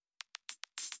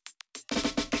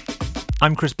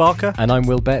I'm Chris Barker. And I'm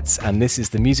Will Betts, and this is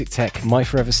the Music Tech My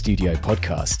Forever Studio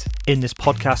podcast. In this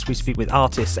podcast, we speak with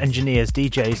artists, engineers,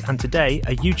 DJs, and today,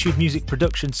 a YouTube music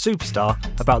production superstar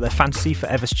about their Fantasy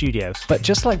Forever studios. But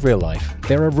just like real life,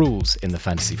 there are rules in the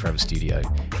Fantasy Forever studio,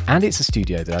 and it's a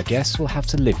studio that our guests will have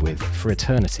to live with for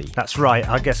eternity. That's right,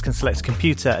 our guests can select a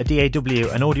computer, a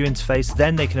DAW, an audio interface,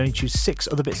 then they can only choose 6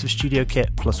 other bits of studio kit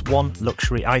plus 1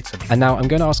 luxury item. And now I'm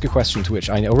going to ask a question to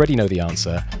which I already know the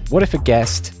answer. What if a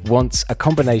guest wants a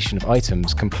combination of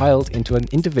items compiled into an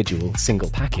individual single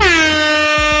package?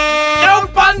 No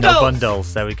bundles! No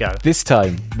bundles, there we go. This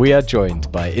time, we are joined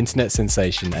by internet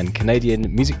sensation and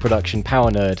Canadian music production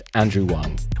power nerd, Andrew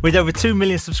Wang. With over 2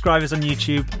 million subscribers on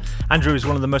YouTube, Andrew is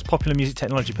one of the most popular music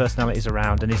technology personalities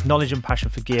around, and his knowledge and passion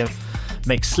for gear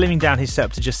makes slimming down his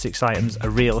setup to just 6 items a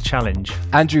real challenge.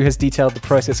 Andrew has detailed the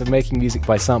process of making music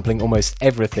by sampling almost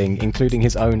everything, including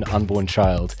his own unborn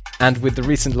child. And with the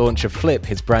recent launch of Flip,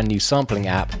 his brand new sampling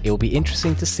app, it'll be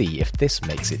interesting to see if this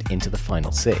makes it into the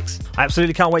final 6. I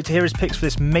absolutely can't wait to hear his picks for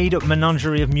this made-up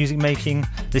menagerie of music making.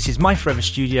 This is My Forever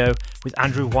Studio with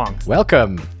Andrew Wang.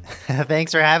 Welcome.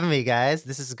 Thanks for having me, guys.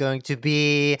 This is going to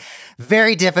be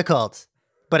very difficult,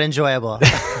 but enjoyable.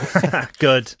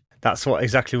 Good. That's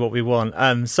exactly what we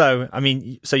want. So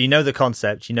you know the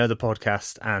concept, you know the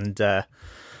podcast, and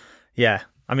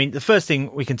the first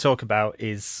thing we can talk about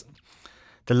is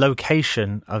the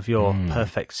location of your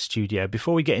perfect studio.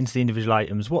 Before we get into the individual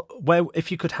items, where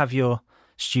if you could have your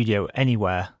studio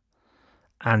anywhere,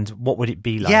 and what would it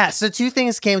be like? Yeah, so 2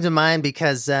 things came to mind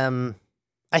because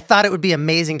I thought it would be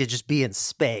amazing to just be in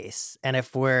space. And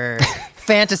if we're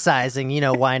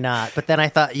fantasizing, why not? But then I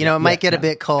thought, it might get a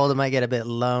bit cold. It might get a bit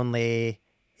lonely.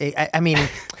 I mean,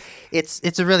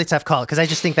 it's a really tough call because I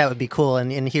just think that would be cool.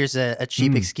 And here's a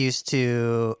cheap excuse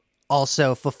to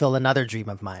also fulfill another dream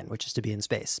of mine, which is to be in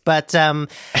space. But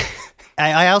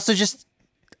I also just,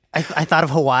 I thought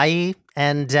of Hawaii,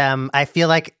 and I feel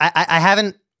like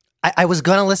I was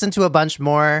going to listen to a bunch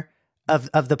more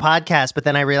of the podcast, but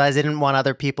then I realized I didn't want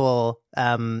other people,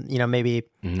 maybe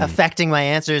affecting my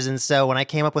answers. And so when I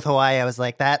came up with Hawaii, I was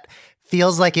like, that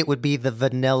feels like it would be the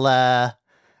vanilla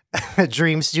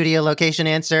dream studio location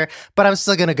answer, but I'm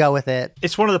still going to go with it.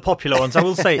 It's one of the popular ones. I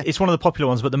will say it's one of the popular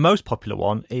ones, but the most popular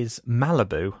one is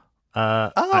Malibu.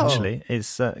 Actually,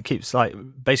 keeps like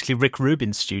basically Rick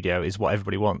Rubin's studio is what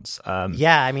everybody wants. That's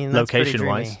location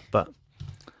wise, but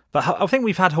I think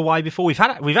we've had Hawaii before. We've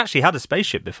actually had a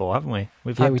spaceship before, haven't we?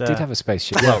 We did have a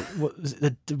spaceship. Well, was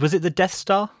it the Death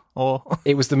Star or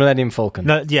it was the Millennium Falcon?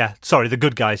 No, yeah, sorry, the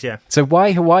good guys. Yeah. So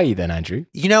why Hawaii then, Andrew?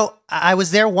 I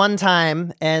was there one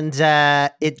time, and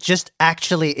it just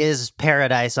actually is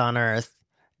paradise on Earth.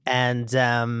 And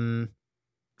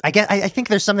I think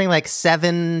there's something like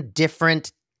 7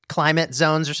 different climate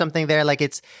zones or something there. Like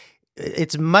it's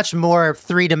much more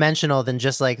 3-dimensional than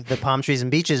just like the palm trees and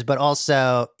beaches, but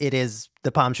also it is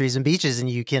the palm trees and beaches, and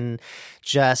you can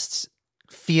just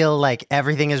feel like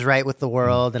everything is right with the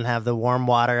world and have the warm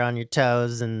water on your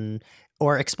toes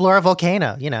or explore a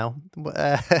volcano.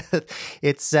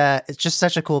 It's just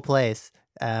such a cool place.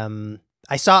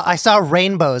 I saw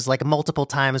rainbows like multiple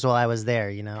times while I was there,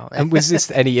 And was this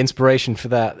any inspiration for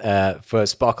that, for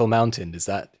Sparkle Mountain? Does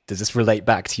this relate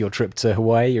back to your trip to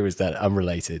Hawaii, or is that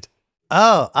unrelated?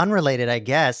 Oh, unrelated, I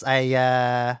guess.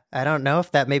 I don't know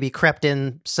if that maybe crept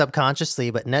in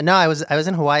subconsciously, but no, I was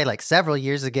in Hawaii like several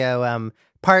years ago,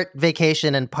 part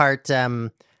vacation and part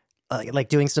like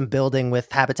doing some building with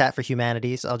Habitat for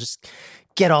Humanity. So I'll just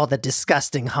get all the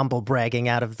disgusting humble bragging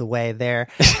out of the way there.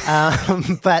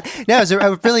 But no, it was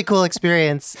a really cool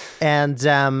experience, and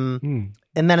then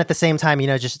at the same time,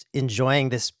 just enjoying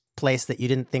this place that you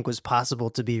didn't think was possible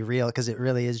to be real, because it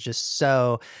really is just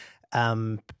so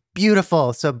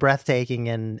beautiful, so breathtaking,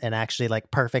 and actually like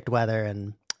perfect weather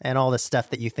and all the stuff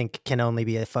that you think can only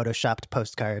be a photoshopped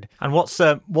postcard. And what's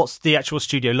the actual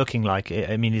studio looking like?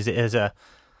 I mean, is it as a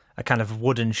kind of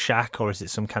wooden shack, or is it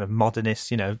some kind of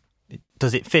modernist?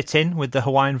 Does it fit in with the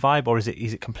Hawaiian vibe, or is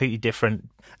it completely different?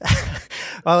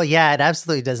 Oh yeah, it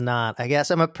absolutely does not. I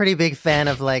guess I'm a pretty big fan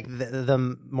of like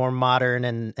the more modern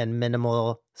and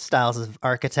minimal styles of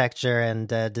architecture and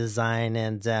design.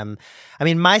 And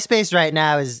my space right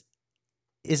now is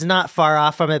not far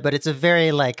off from it, but it's a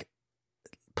very like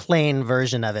plain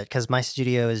version of it, because my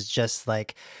studio is just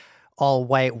like all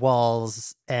white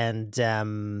walls and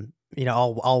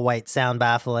all white sound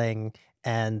baffling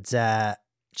and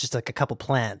just like a couple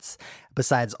plants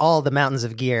besides all the mountains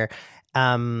of gear.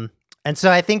 And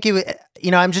so I think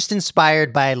I'm just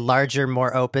inspired by larger,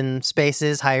 more open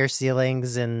spaces, higher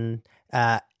ceilings, and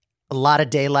A lot of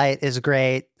daylight is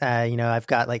great. I've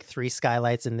got like 3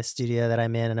 skylights in the studio that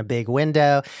I'm in and a big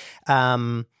window.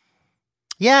 I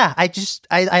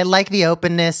like the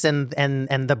openness and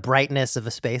the brightness of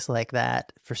a space like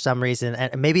that for some reason.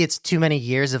 And maybe it's too many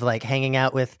years of like hanging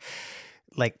out with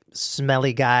like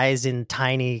smelly guys in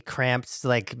tiny, cramped,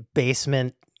 like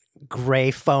basement,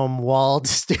 gray foam walled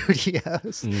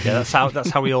studios. Yeah,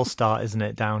 that's how we all start, isn't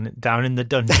it? Down in the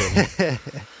dungeon.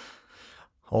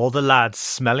 All the lads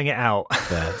smelling it out.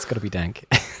 Yeah, it's got to be dank.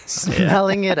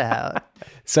 Smelling it out.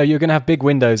 So you're going to have big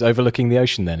windows overlooking the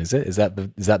ocean then, is it? Is that the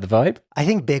vibe? I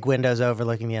think big windows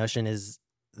overlooking the ocean is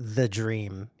the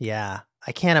dream. Yeah.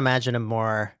 I can't imagine a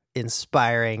more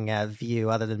inspiring view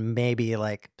other than maybe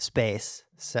like space.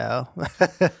 So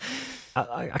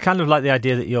I kind of like the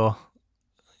idea that your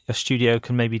studio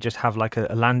can maybe just have like a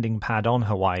landing pad on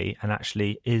Hawaii and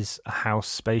actually is a house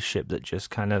spaceship that just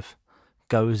kind of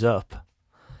goes up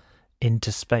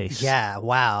into space. Yeah,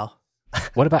 wow.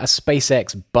 What about a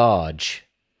SpaceX barge?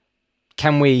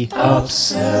 Can we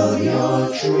upsell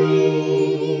your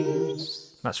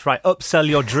dreams? That's right, upsell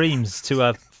your dreams to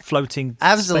a floating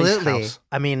Absolutely. Space house.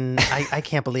 I mean, I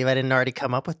can't believe I didn't already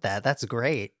come up with that. That's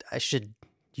great.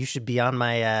 You should be on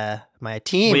my my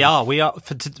team. We are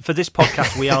for this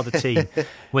podcast. We are the team.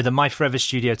 We're the My Forever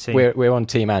Studio team. We're on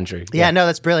Team Andrew. Yeah, no,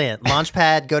 that's brilliant.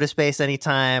 Launchpad, go to space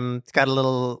anytime. It's got a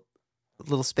little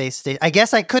space station. I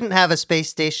guess I couldn't have a space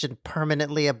station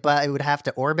permanently, but it would have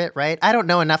to orbit, right? I don't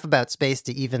know enough about space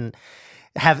to even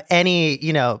have any.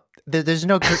 There's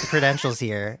no credentials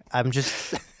here. I'm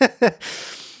just.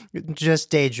 Just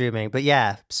daydreaming, but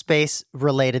yeah,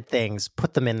 space-related things.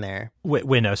 Put them in there.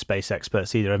 We're no space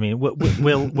experts either. I mean,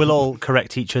 we'll all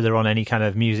correct each other on any kind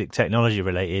of music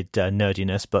technology-related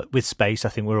nerdiness, but with space, I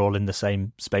think we're all in the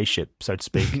same spaceship, so to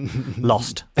speak.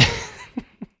 Lost.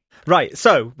 Right.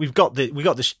 So we got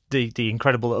the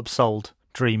incredible upsold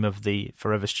dream of the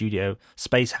Forever Studio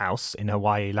space house in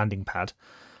Hawaii landing pad.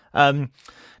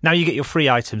 Now you get your free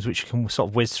items, which you can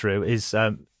sort of whiz through.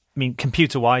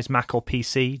 Computer-wise, Mac or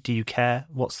PC, do you care?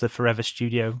 What's the Forever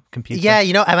Studio computer?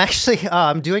 Yeah, I'm actually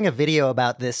I'm doing a video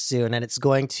about this soon, and it's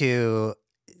going to,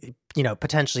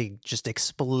 potentially just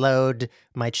explode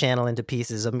my channel into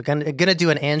pieces. I'm gonna do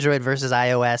an Android versus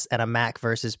iOS and a Mac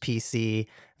versus PC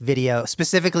video,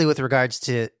 specifically with regards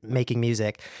to making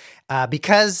music,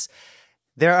 because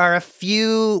there are a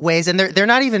few ways, and they're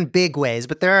not even big ways,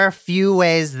 but there are a few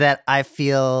ways that I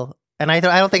feel. And I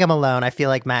don't think I'm alone. I feel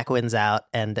like Mac wins out,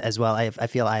 and as well, I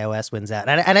feel iOS wins out.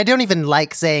 And I don't even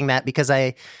like saying that because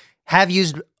I have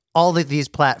used all of these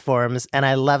platforms, and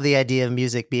I love the idea of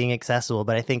music being accessible.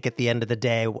 But I think at the end of the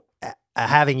day,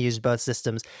 having used both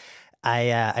systems,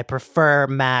 I prefer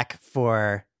Mac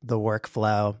for the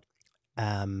workflow,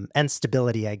 and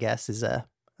stability, I guess, is a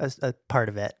part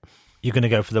of it. You're going to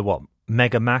go for the what?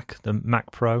 Mega Mac, the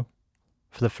Mac Pro?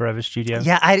 For the Forever Studio?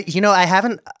 Yeah,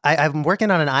 I'm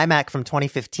working on an iMac from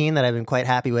 2015 that I've been quite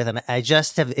happy with, and I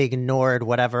just have ignored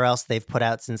whatever else they've put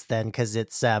out since then because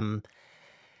it's,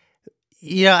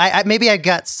 maybe I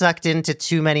got sucked into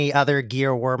too many other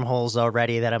gear wormholes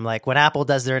already that I'm like, when Apple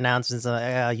does their announcements, I'm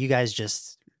like, oh, you guys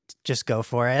just go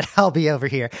for it. I'll be over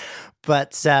here.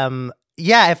 But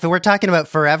if we're talking about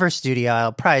Forever Studio,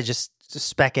 I'll probably just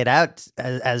spec it out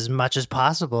as much as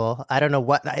possible. I don't know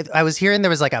what I was hearing. There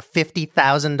was like a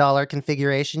 $50,000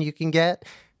 configuration you can get,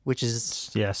 which is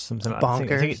something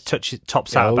bonkers. I think it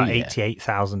tops out about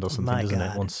 88,000 or something, doesn't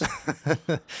it? Once,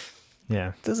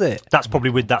 yeah, does it? That's probably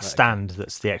with that stand.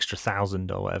 That's the extra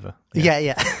 1,000 or whatever.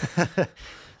 Yeah.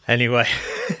 Anyway,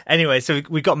 so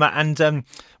we got Matt. And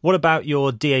what about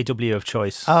your DAW of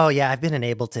choice? Oh yeah, I've been in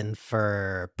Ableton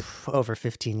for over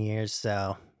 15 years,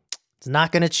 so. It's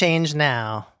not going to change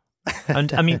now.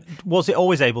 And I mean, was it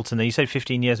always Ableton? You said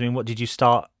 15 years. I mean, what did you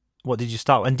start?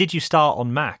 And did you start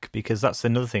on Mac? Because that's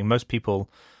another thing. Most people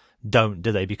don't,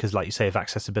 do they? Because like you say, of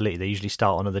accessibility, they usually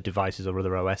start on other devices or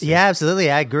other OSs. Yeah,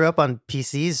 absolutely. I grew up on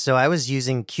PCs, so I was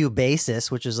using Cubase,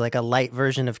 which was like a light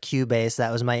version of Cubase.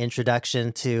 That was my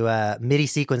introduction to MIDI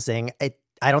sequencing.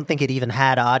 I don't think it even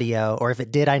had audio, or if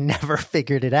it did, I never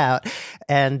figured it out.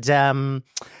 And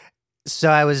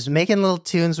so I was making little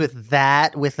tunes with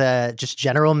that, with just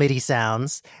general MIDI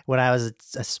sounds when I was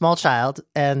a small child.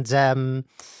 And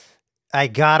I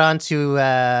got onto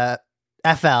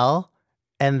FL,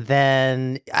 and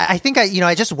then I think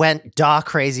I just went DAW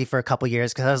crazy for a couple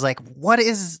years because I was like, what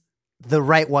is the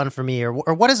right one for me, or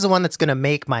what is the one that's going to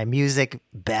make my music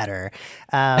better?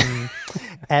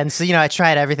 And so, I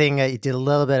tried everything. I did a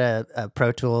little bit of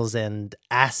Pro Tools and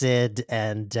Acid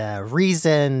and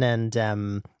Reason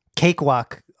and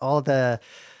Cakewalk, all the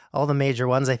major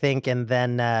ones, I think. And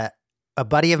then a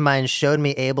buddy of mine showed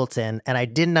me Ableton, and I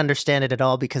didn't understand it at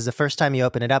all because the first time you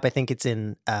open it up, I think it's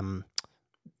in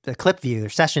the clip view or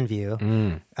session view.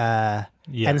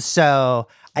 And so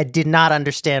I did not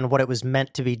understand what it was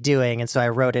meant to be doing, and so I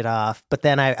wrote it off. But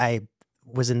then I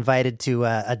was invited to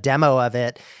a demo of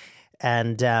it,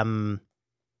 and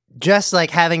just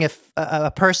like having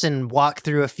a person walk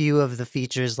through a few of the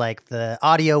features, like the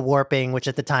audio warping, which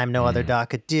at the time no other DAW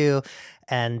could do,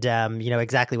 and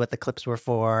exactly what the clips were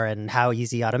for, and how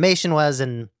easy automation was,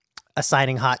 and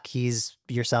assigning hotkeys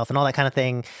yourself, and all that kind of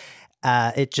thing.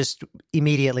 It just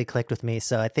immediately clicked with me.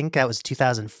 So I think that was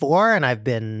 2004, and I've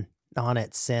been on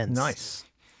it since. Nice.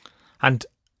 And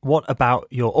what about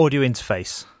your audio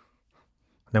interface?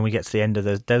 Then we get to the end of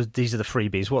these are the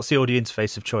freebies. What's the audio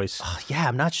interface of choice? Oh, yeah,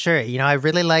 I'm not sure. I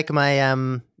really like my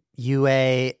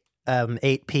UA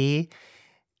 8P.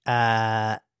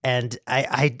 And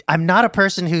I'm not a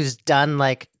person who's done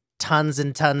like tons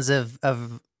and tons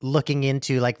of looking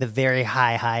into like the very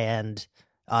high end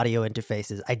audio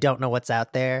interfaces. I don't know what's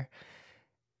out there.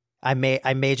 I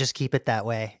may just keep it that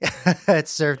way. It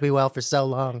served me well for so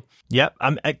long. Yep.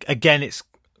 Again, it's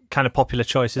kind of popular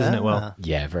choice, isn't it, Will?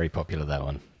 Yeah, very popular, that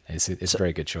one. It's a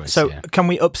very good choice. So can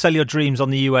we upsell your dreams on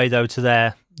the UA, though, to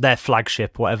their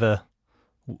flagship, whatever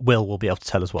Will be able to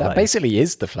tell us what that basically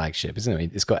is the flagship, isn't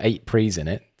it? It's got 8 pre's in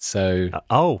it. So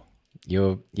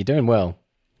you're doing well.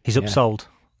 He's upsold.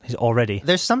 He's already.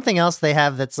 There's something else they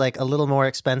have that's like a little more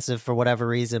expensive for whatever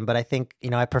reason, but I think,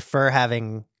 I prefer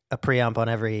having a preamp on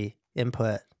every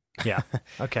input. Yeah.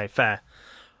 Okay, fair.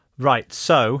 Right,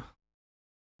 so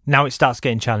now it starts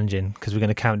getting challenging because we're going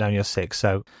to count down your 6.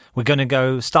 So we're going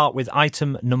to start with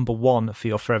item number 1 for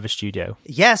your Forever Studio.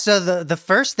 Yeah, so the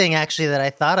first thing actually that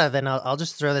I thought of, and I'll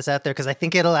just throw this out there because I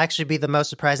think it'll actually be the most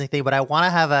surprising thing, but I want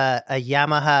to have a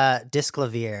Yamaha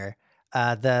Disklavier,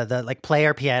 the like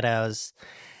player pianos.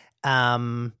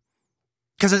 Because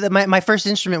my first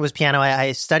instrument was piano.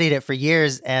 I studied it for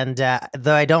years, and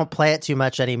though I don't play it too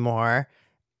much anymore,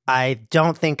 I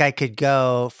don't think I could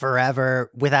go forever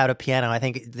without a piano. I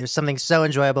think there's something so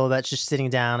enjoyable about just sitting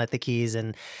down at the keys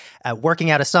and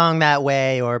working out a song that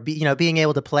way, or being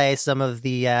able to play some of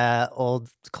the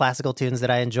old classical tunes that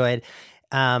I enjoyed.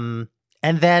 And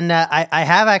then I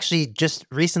have actually just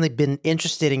recently been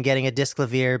interested in getting a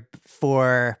Disklavier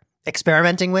for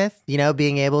experimenting with,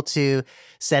 being able to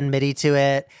send MIDI to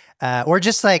it, or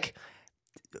just like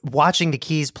watching the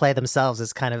keys play themselves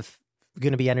is kind of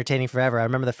going to be entertaining forever. I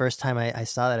remember the first time I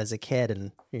saw that as a kid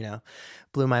and,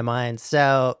 blew my mind.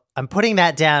 So I'm putting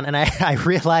that down, and I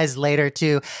realized later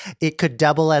too, it could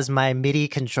double as my MIDI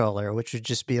controller, which would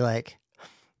just be like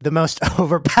the most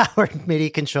overpowered MIDI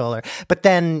controller. But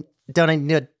then don't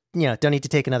need to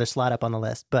take another slot up on the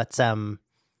list. But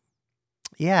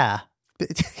yeah.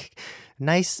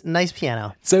 Nice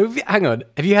piano. So hang on,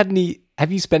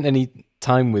 have you spent any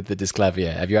time with the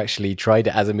Disklavier? Have you actually tried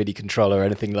it as a MIDI controller or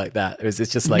anything like that? Or is it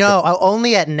just like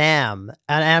only at NAMM,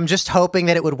 and I'm just hoping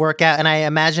that it would work out, and I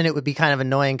imagine it would be kind of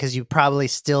annoying because you probably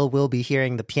still will be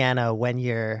hearing the piano when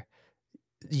you're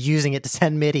using it to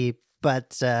send MIDI,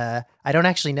 but I don't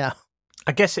actually know.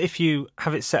 I guess if you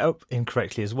have it set up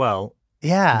incorrectly as well,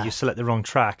 and you select the wrong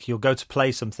track, you'll go to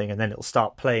play something and then it'll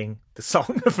start playing the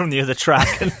song from the other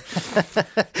track. And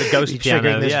the ghost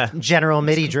piano, general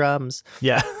MIDI drums.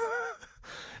 Yeah.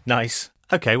 Nice.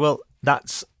 Okay, well,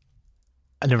 that's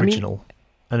an original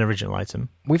item.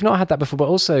 We've not had that before, but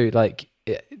also, like,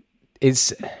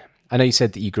 I know you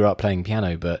said that you grew up playing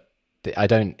piano, but I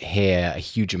don't hear a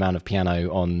huge amount of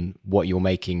piano on what you're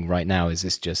making right now. Is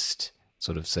this just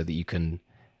sort of so that you can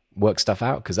work stuff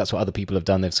out? Because that's what other people have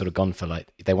done. They've sort of gone for, like,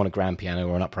 if they want a grand piano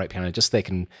or an upright piano, just so they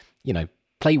can,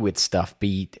 play with stuff,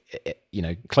 be,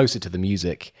 closer to the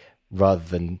music rather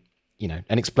than,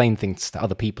 and explain things to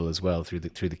other people as well through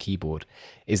the keyboard.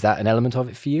 Is that an element of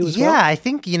it for you as well? Yeah, I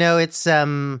think, it's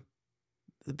piano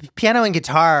and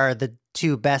guitar are the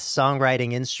two best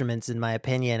songwriting instruments in my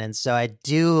opinion. And so I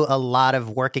do a lot of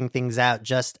working things out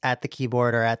just at the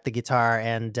keyboard or at the guitar.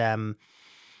 And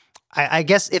I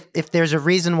guess if there's a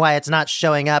reason why it's not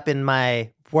showing up in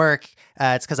my work,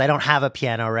 it's because I don't have a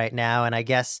piano right now. And I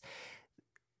guess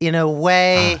in a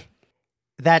way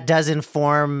that does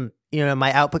inform,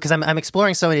 my output, because I'm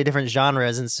exploring so many different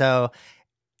genres. And so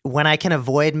when I can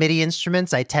avoid MIDI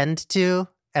instruments, I tend to.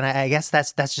 And I guess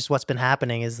that's just what's been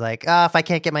happening is like, if I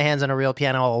can't get my hands on a real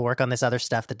piano, I'll work on this other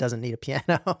stuff that doesn't need a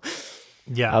piano.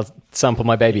 Yeah. I'll sample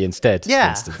my baby instead.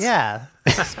 Yeah. Yeah.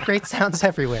 Great sounds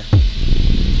everywhere.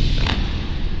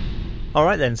 All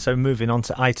right, then. So moving on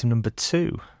to item number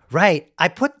 2. Right. I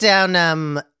put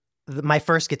down my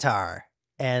first guitar,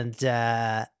 and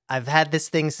I've had this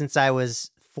thing since I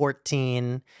was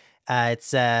 14,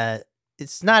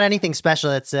 It's not anything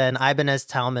special. It's an Ibanez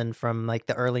Talman from like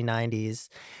the early 90s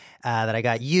that I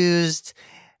got used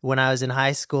when I was in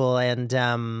high school. And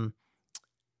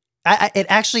it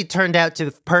actually turned out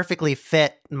to perfectly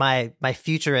fit my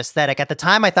future aesthetic. At the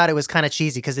time, I thought it was kind of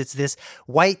cheesy because it's this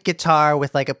white guitar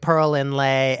with like a pearl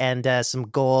inlay and some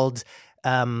gold,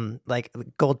 like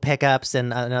gold pickups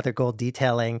and another gold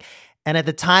detailing. And at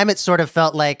the time, it sort of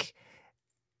felt like,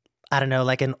 I don't know,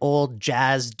 like an old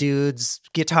jazz dude's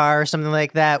guitar or something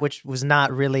like that, which was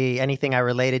not really anything I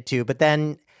related to. But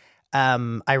then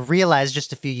I realized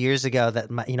just a few years ago that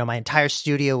my entire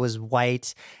studio was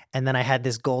white, and then I had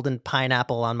this golden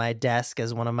pineapple on my desk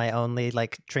as one of my only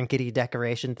like trinkety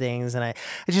decoration things, and I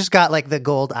just got like the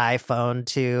gold iPhone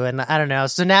too, and I don't know.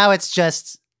 So now it's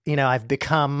just I've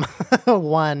become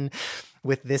one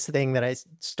with this thing that I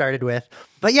started with.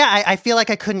 But yeah, I feel like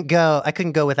I couldn't go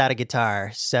without a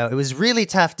guitar. So it was really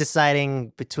tough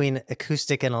deciding between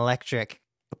acoustic and electric.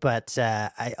 But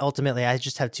I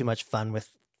just have too much fun with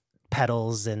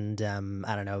pedals and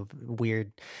I don't know,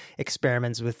 weird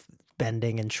experiments with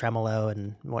bending and tremolo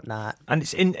and whatnot. And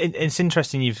it's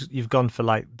interesting you've gone for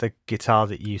like the guitar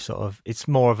that you sort of, it's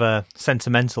more of a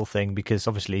sentimental thing, because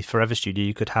obviously Forever Studio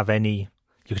you could have Jimi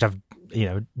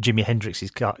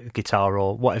Hendrix's guitar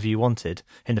or whatever you wanted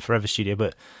in the Forever Studio,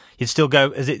 but you'd still go,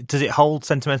 does it hold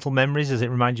sentimental memories? Does it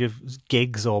remind you of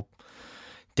gigs or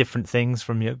different things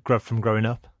from growing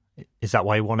up? Is that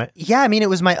why you want it? Yeah, I mean, it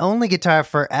was my only guitar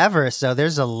forever, so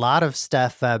there's a lot of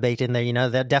stuff baked in there.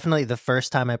 That definitely the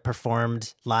first time I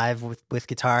performed live with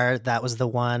guitar, that was the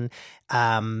one.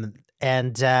 I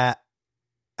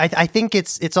think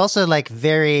it's also like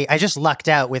very, I just lucked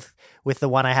out with the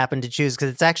one I happened to choose,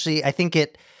 because it's actually, I think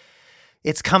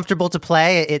it's comfortable to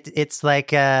play. It's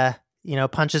like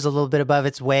punches a little bit above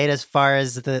its weight as far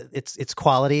as its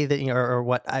quality that or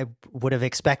what I would have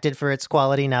expected for its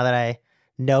quality. Now that I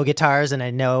know guitars and I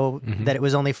know that it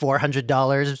was only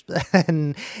 $400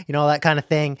 and all that kind of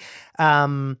thing.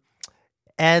 Yeah,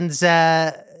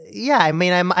 I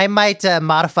mean, I might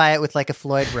modify it with like a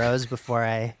Floyd Rose before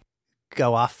I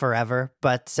go off forever,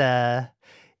 but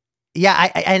yeah,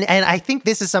 I think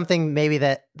this is something maybe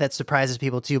that surprises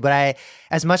people too. But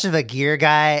as much of a gear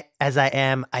guy as I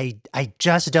am, I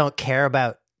just don't care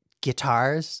about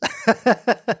guitars.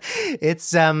 It's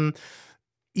to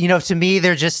me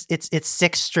they're just it's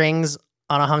 6 strings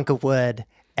on a hunk of wood,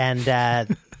 and I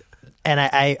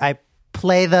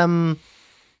play them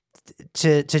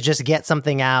to just get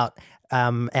something out.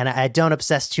 And I don't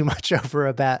obsess too much over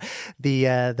about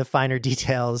the finer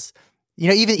details.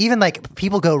 Even like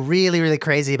people go really, really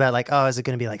crazy about like, oh, is it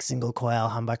going to be like single coil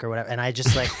humbucker or whatever? And I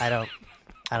just like, I don't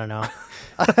know.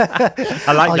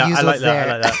 I like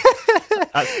that.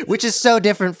 Which is so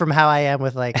different from how I am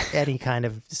with like any kind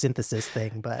of synthesis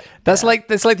thing. But that's like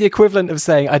the equivalent of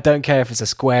saying, I don't care if it's a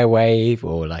square wave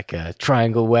or like a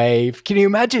triangle wave. Can you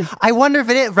imagine? I wonder if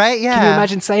it is, right? Yeah. Can you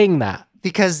imagine saying that?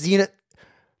 Because,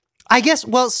 I guess,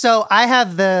 well, so I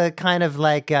have the kind of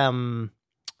like, I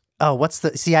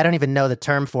don't even know the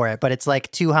term for it, but it's like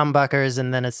 2 humbuckers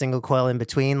and then a single coil in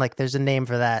between. Like there's a name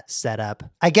for that setup.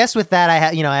 I guess with that, I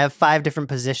have 5 different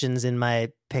positions in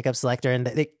my pickup selector, and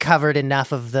it covered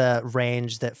enough of the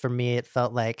range that for me, it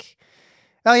felt like,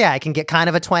 oh yeah, I can get kind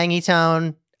of a twangy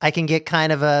tone. I can get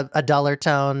kind of a duller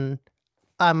tone.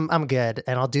 I'm good,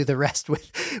 and I'll do the rest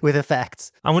with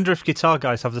effects. I wonder if guitar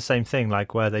guys have the same thing,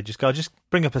 like where they just go, just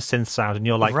bring up a synth sound, and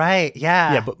you're like, right,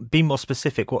 yeah, but be more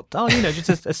specific. What? Oh, just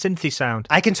a synthy sound.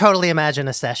 I can totally imagine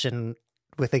a session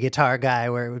with a guitar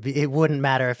guy where it wouldn't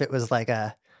matter if it was like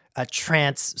a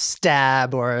trance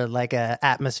stab or like a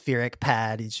atmospheric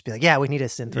pad. You'd just be like, yeah, we need a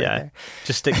synth right there.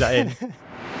 Just stick that in.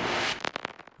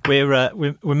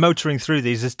 We're motoring through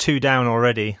these. There's 2 down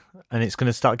already, and it's going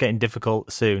to start getting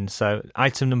difficult soon. So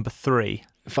item number 3.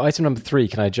 For item number 3,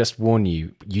 can I just warn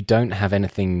you, you don't have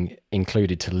anything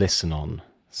included to listen on.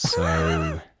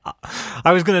 So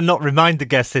I was going to not remind the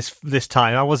guests this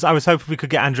time. I was hoping we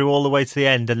could get Andrew all the way to the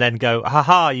end and then go,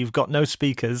 haha, you've got no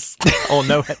speakers or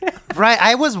no. Right.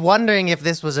 I was wondering if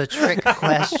this was a trick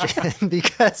question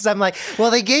because I'm like,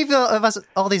 well, they gave us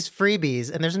all these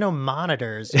freebies and there's no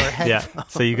monitors or headphones. Yeah,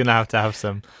 so you're going to have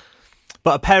some.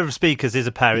 But a pair of speakers is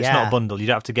a pair. It's not a bundle. You'd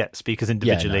have to get speakers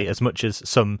individually, as much as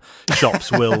some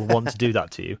shops will want to do that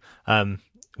to you.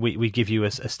 We give you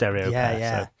a stereo pair.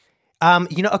 Yeah. So.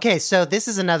 Okay, so this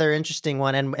is another interesting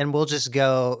one, and we'll just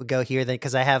go here then,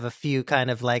 because I have a few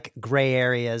kind of like gray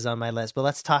areas on my list. But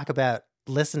let's talk about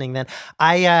listening then.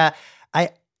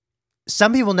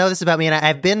 Some people know this about me, and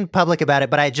I've been public about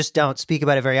it, but I just don't speak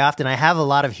about it very often. I have a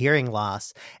lot of hearing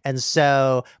loss, and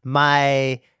so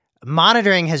my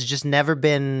monitoring has just never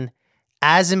been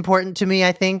as important to me,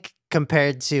 I think,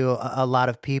 compared to a lot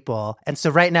of people. And so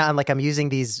right now I'm using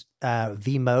these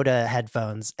V-Moda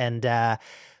headphones, and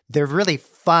they're really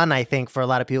fun, I think, for a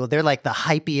lot of people. They're like the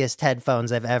hypiest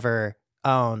headphones I've ever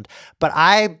owned. But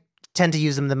I tend to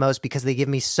use them the most because they give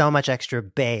me so much extra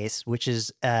bass, which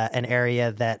is an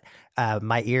area that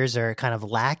my ears are kind of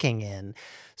lacking in.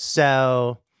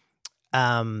 So,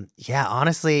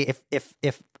 honestly,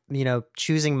 if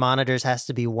choosing monitors has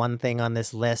to be one thing on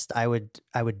this list, I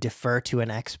would defer to an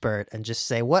expert and just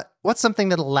say, what's something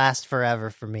that'll last forever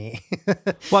for me?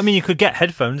 Well, I mean, you could get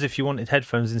headphones if you wanted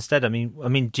headphones instead. I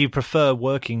mean, do you prefer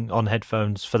working on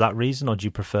headphones for that reason, or do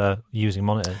you prefer using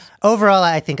monitors? Overall,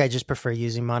 I think I just prefer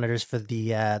using monitors for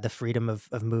the freedom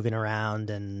of moving around.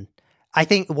 And I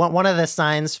think one of the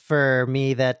signs for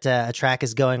me that a track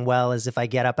is going well is if I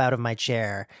get up out of my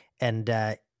chair and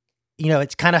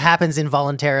it kind of happens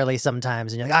involuntarily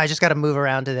sometimes, and you're like, I just got to move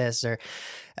around to this, or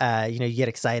you get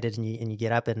excited and you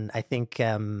get up. And I think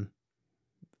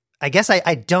I guess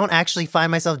I don't actually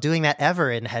find myself doing that ever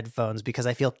in headphones because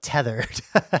I feel tethered.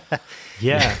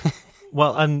 Yeah.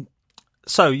 Well,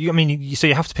 so you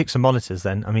have to pick some monitors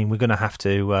then. I mean, we're going to have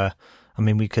to.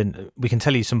 We can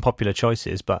tell you some popular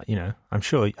choices, but I'm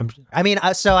sure.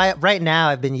 Right now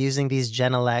I've been using these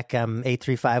Genelec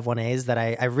A351As that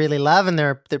I really love, and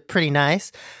they're pretty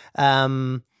nice.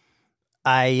 I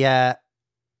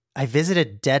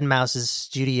visited Deadmau5's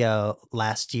studio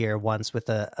last year once with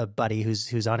a buddy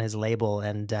who's on his label,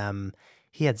 and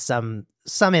he had some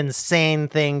insane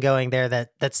thing going there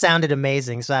that sounded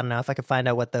amazing. So I don't know if I could find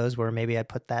out what those were. Maybe I'd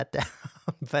put that down.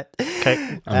 But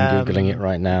okay, I'm googling it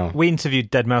right now. We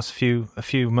interviewed Deadmau5 a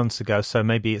few months ago, so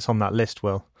maybe it's on that list.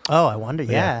 Will. Oh, I wonder.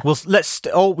 Yeah. Well,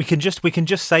 we can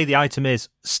just say the item is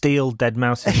steal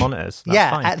Deadmau5's monitors.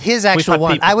 That's fine. At his actual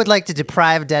one. I would like to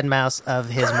deprive Deadmau5 of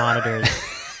his monitors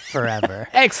forever.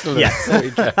 Excellent.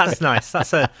 Yes, that's nice.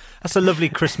 That's a lovely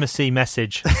Christmassy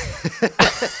message.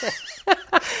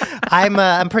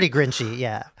 I'm pretty Grinchy,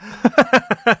 yeah.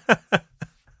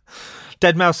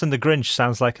 Deadmau5 and the Grinch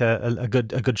sounds like a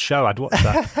good show. I'd watch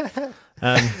that.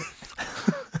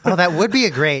 Oh, that would be a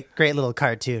great little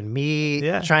cartoon. Me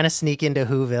trying to sneak into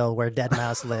Whoville where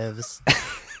Deadmau5 lives,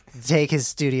 take his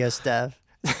studio stuff,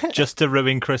 just to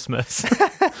ruin Christmas.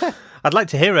 I'd like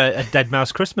to hear a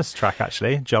Deadmau5 Christmas track,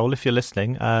 actually, Joel, if you're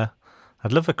listening. I'd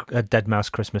love a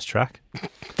Deadmau5 Christmas track.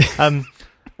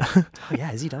 Oh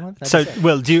yeah, is he done with that? So,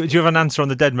 Will, do you have an answer on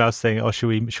the Deadmau5 thing, or should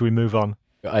we move on?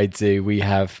 I do. They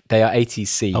are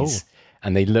ATCs,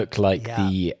 and they look like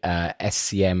the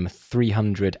SCM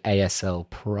 300 ASL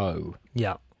Pro.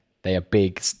 Yeah, they are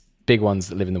big ones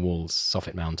that live in the walls,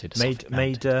 soffit mounted. Made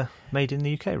in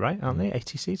the UK, right? Aren't they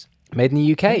ATCs? Made in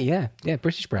the UK, yeah,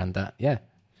 British brand that, yeah.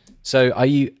 So have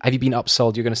you been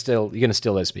upsold? You're gonna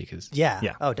steal those speakers?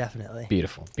 Yeah. Oh, definitely.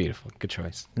 Beautiful. Good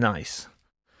choice. Nice.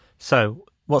 So.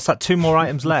 What's that? 2 more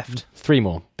items left? 3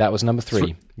 more. That was number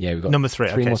 3. Yeah, we've got number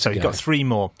 3. Okay, so you've got 3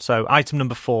 more. So item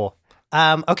number 4.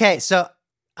 Okay, so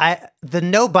the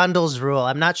no bundles rule.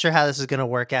 I'm not sure how this is going to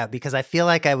work out because I feel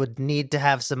like I would need to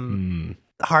have some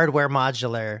hardware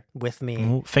modular with me.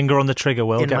 Ooh, finger on the trigger.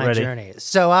 Will get ready. Journey.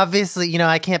 So obviously,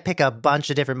 I can't pick a bunch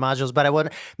of different modules, but I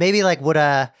would maybe would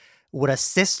a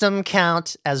system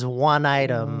count as one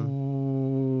item?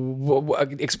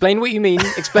 Explain what you mean.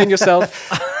 Explain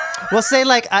yourself. Well, say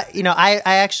I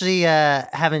actually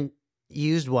haven't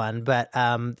used one, but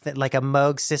like a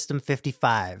Moog System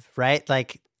 55, right?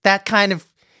 Like that kind of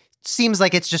seems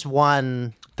like it's just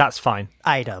one. That's fine.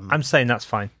 Item. I'm saying that's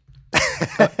fine.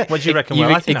 What do you reckon?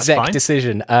 Well, I think exact that's fine.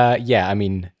 Decision. Yeah, I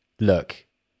mean, look,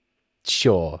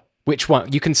 sure. Which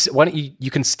one? You can. Why don't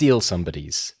you can steal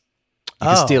somebody's? You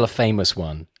can steal a famous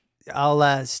one.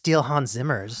 I'll steal Hans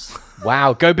Zimmer's.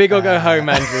 Wow, go big or go home,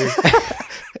 Andrew.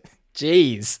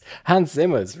 Jeez, Hans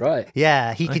Zimmer's, right?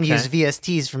 Yeah, he can use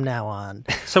VSTs from now on.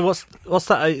 So what's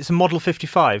that? It's a Model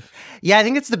 55. Yeah, I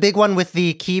think it's the big one with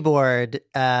the keyboard,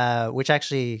 which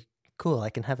actually, cool, I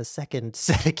can have a second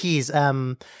set of keys.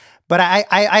 But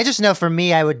I just know for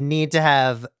me, I would need to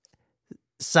have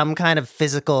some kind of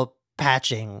physical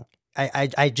patching.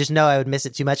 I just know I would miss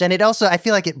it too much. And it also, I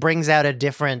feel like it brings out a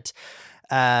different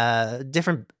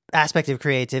aspect of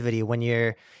creativity when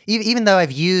you're, even though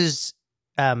I've used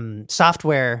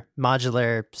software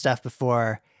modular stuff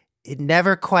before, it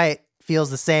never quite feels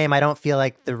the same. I don't feel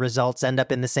like the results end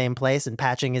up in the same place, and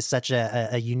patching is such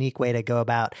a unique way to go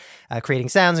about creating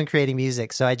sounds and creating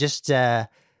music. So I just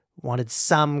wanted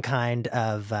some kind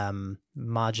of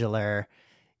modular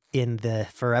in the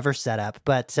forever setup.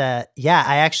 But I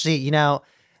actually,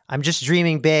 I'm just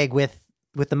dreaming big with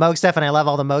with the Moog stuff, and I love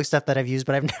all the Moog stuff that I've used,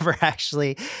 but I've never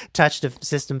actually touched a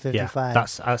System 55. Yeah,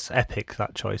 that's epic,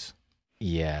 that choice.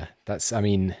 Yeah,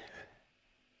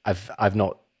 I've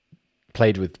not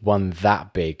played with one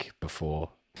that big before,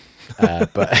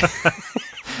 but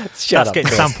that's getting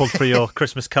sampled for your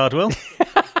Christmas card, Will.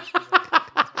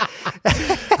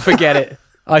 Forget it.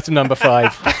 Item number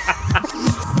 5.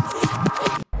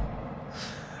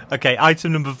 Okay,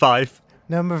 item number 5.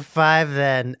 Number 5,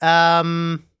 then.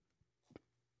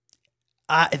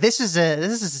 This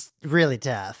is really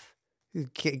tough.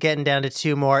 Getting down to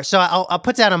 2 more. So I'll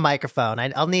put down a microphone.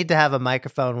 I'll need to have a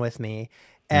microphone with me.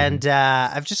 And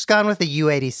I've just gone with the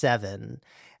U87.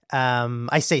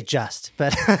 I say just,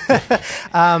 but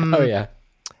oh yeah.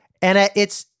 And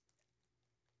it's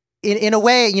in a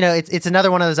way, it's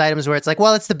another one of those items where it's like,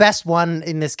 well, it's the best one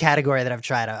in this category that I've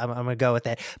tried. I'm going to go with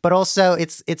it. But also,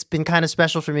 it's been kind of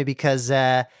special for me because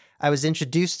I was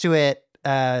introduced to it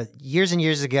years and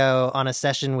years ago on a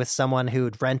session with someone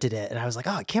who'd rented it, and I was like,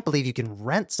 oh, I can't believe you can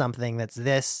rent something that's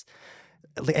this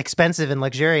expensive and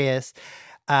luxurious.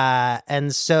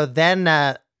 And so then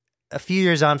a few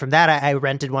years on from that, I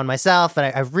rented one myself,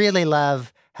 and I really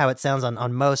love how it sounds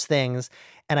on most things.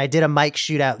 And I did a mic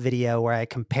shootout video where I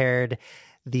compared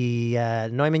the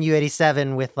Neumann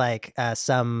U87 with like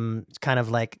some kind of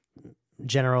like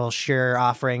General Shure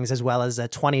offerings, as well as a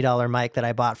 $20 mic that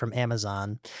I bought from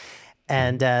Amazon.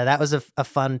 And that was a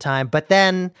fun time. But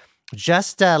then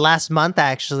just last month,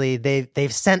 actually,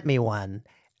 they've sent me one.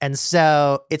 And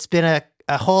so it's been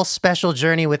a whole special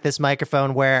journey with this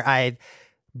microphone where I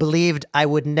believed I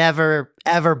would never,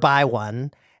 ever buy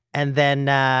one. And then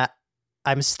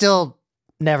I'm still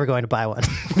never going to buy one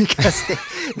because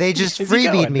they just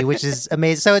freebied me, which is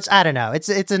amazing. So I don't know. It's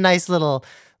a nice little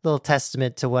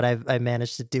testament to what I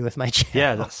managed to do with my channel.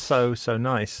 Yeah, that's so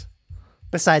nice.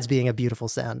 Besides being a beautiful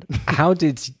sound. How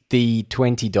did the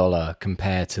 $20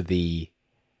 compare to the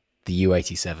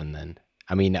U87 then?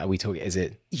 I mean, are we talking? Is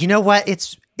it? You know what?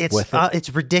 It's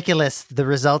ridiculous, the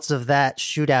results of that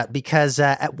shootout, because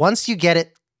once you get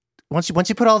it, once you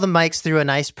put all the mics through a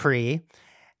nice pre,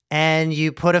 and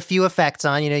you put a few effects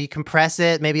on, you compress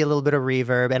it, maybe a little bit of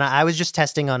reverb. And I was just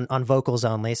testing on vocals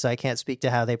only, so I can't speak to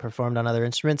how they performed on other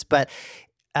instruments. But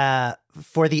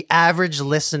for the average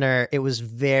listener, it was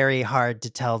very hard to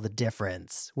tell the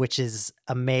difference, which is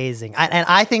amazing. And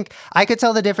I think I could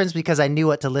tell the difference because I knew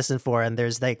what to listen for. And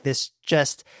there's like this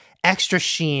just extra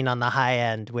sheen on the high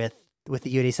end with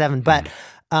the U87. But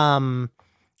I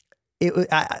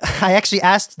actually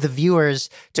asked the viewers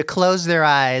to close their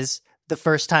eyes the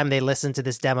first time they listened to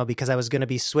this demo, because I was going to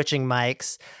be switching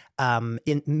mics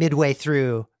in midway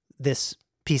through this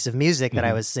piece of music that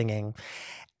I was singing.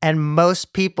 And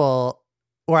most people,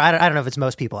 or I don't know if it's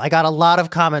most people, I got a lot of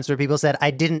comments where people said,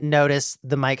 I didn't notice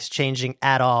the mics changing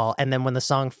at all. And then when the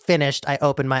song finished, I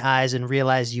opened my eyes and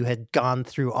realized you had gone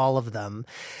through all of them.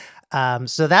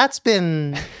 So that's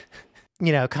been,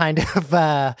 kind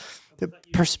of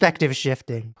perspective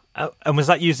shifting. And was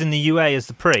that using the UA as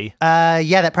the pre?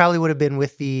 Yeah, that probably would have been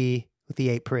with the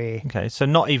 8 pre. Okay, so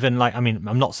not even like,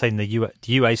 I'm not saying the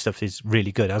UA stuff is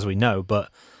really good, as we know, but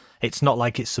it's not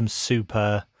like it's some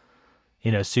super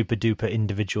duper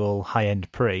individual high end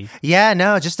pre. Yeah,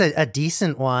 no, just a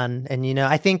decent one. And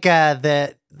I think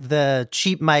the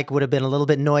cheap mic would have been a little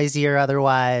bit noisier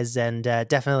otherwise, and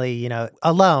definitely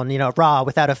alone, raw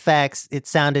without effects, it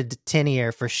sounded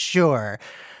tinnier for sure.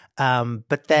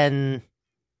 But then,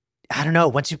 I don't know,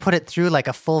 once you put it through like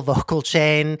a full vocal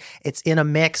chain, it's in a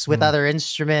mix with other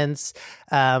instruments.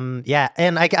 Yeah.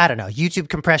 And I don't know, YouTube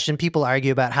compression, people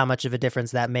argue about how much of a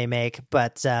difference that may make,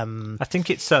 but I think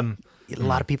it's a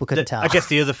lot of people couldn't tell. I guess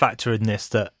the other factor in this,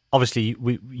 that obviously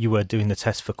you were doing the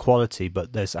test for quality,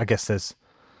 but there's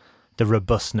the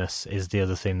robustness is the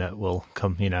other thing that will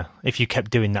come, if you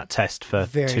kept doing that test for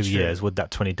Very 2 years, would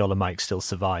that $20 mic still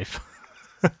survive?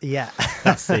 Yeah.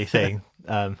 That's the thing.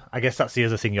 I guess that's the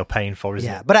other thing you're paying for,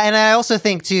 isn't it? But I also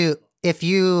think too, if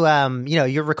you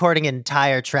you're recording an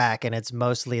entire track and it's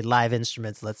mostly live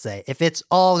instruments, let's say, if it's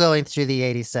all going through the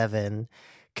 87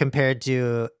 compared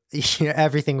to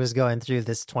everything was going through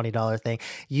this $20 thing,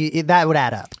 that would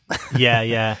add up.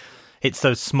 Yeah. It's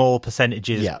those small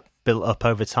percentages built up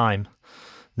over time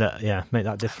that make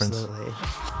that difference. Absolutely.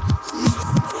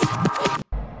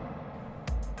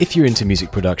 If you're into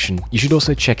music production, you should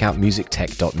also check out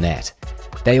musictech.net.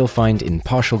 There you'll find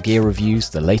impartial gear reviews,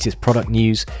 the latest product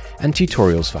news, and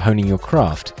tutorials for honing your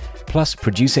craft, plus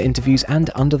producer interviews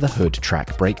and under-the-hood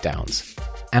track breakdowns.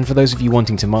 And for those of you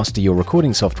wanting to master your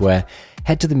recording software,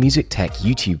 head to the Music Tech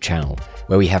YouTube channel,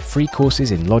 where we have free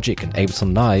courses in Logic and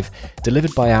Ableton Live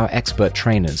delivered by our expert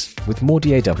trainers, with more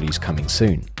DAWs coming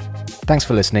soon. Thanks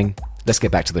for listening. Let's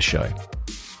get back to the show.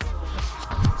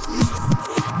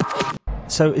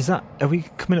 So are we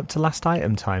coming up to last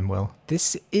item time, Will?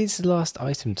 This is last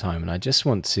item time, and I just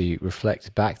want to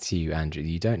reflect back to you, Andrew.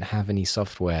 You don't have any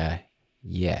software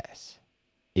yet.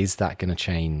 Is that going to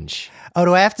change? Oh,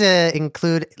 do I have to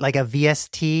include like a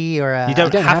VST or a... You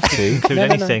don't have to include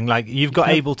anything. No. Like you've got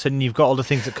Ableton, you've got all the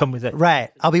things that come with it. Right.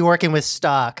 I'll be working with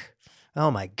stock.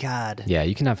 Oh my God. Yeah,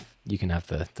 you can have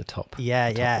the top.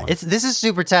 Yeah, the yeah. Top This is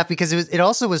super tough because it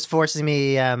also was forcing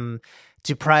me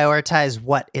to prioritize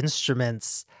what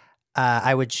instruments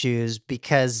I would choose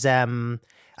because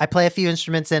I play a few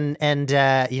instruments and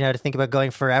to think about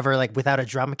going forever like without a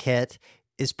drum kit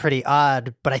is pretty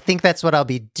odd, but I think that's what I'll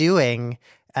be doing.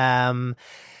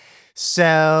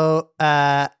 So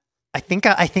I think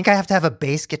I have to have a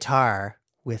bass guitar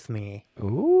with me.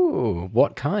 Ooh,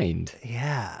 what kind?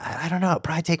 Yeah, I don't know.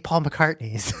 Probably take Paul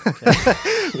McCartney's,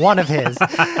 one of his.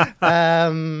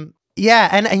 Yeah,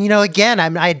 and again,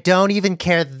 I don't even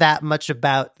care that much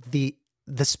about the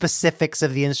specifics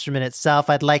of the instrument itself.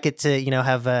 I'd like it to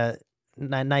have a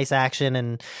nice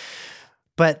action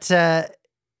but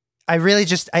I really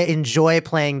I enjoy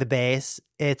playing the bass.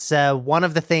 It's one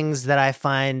of the things that I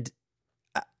find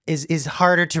is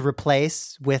harder to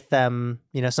replace with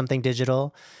something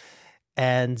digital.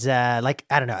 And I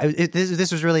don't know,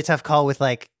 this was really a tough call with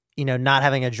not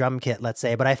having a drum kit, let's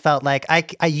say, but I felt like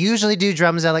I usually do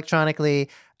drums electronically.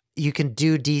 You can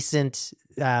do decent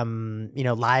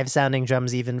live sounding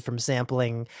drums even from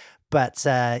sampling, but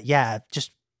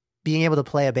just being able to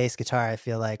play a bass guitar, I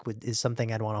feel like is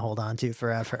something I'd want to hold on to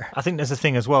forever. I think there's a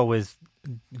thing as well with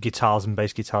guitars and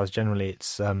bass guitars generally.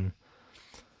 It's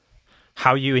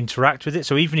how you interact with it.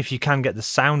 So even if you can get the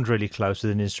sound really close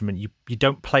with an instrument, you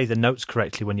don't play the notes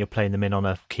correctly when you're playing them in on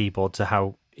a keyboard to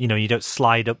how, you don't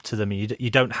slide up to them. You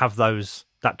don't have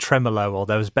that tremolo or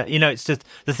those, it's just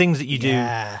the things that you do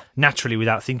naturally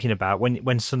without thinking about.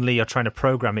 When suddenly you're trying to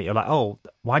program it, you're like, oh,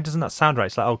 why doesn't that sound right?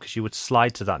 It's like, oh, because you would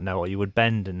slide to that note or you would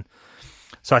bend. And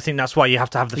so I think that's why you have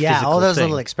to have the physical all those thing.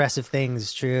 Little expressive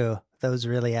things, true. Those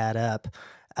really add up.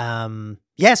 So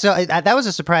that was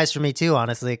a surprise for me too,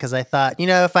 honestly, because I thought,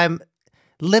 if I'm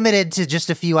limited to just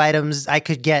a few items, I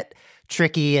could get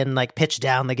tricky and pitch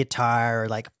down the guitar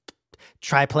or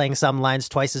try playing some lines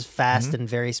twice as fast and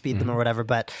vary speed them or whatever.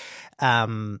 But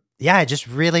I just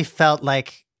really felt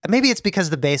like maybe it's because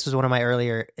the bass was one of my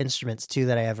earlier instruments too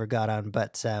that I ever got on.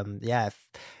 But I've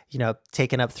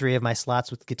taken up 3 of my slots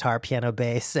with guitar, piano,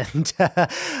 bass, and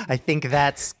I think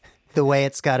that's the way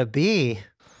it's got to be.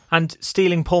 And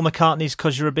stealing Paul McCartney's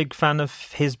because you're a big fan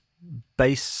of his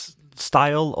bass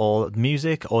style or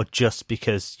music, or just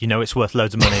because it's worth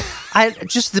loads of money?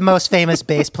 Just the most famous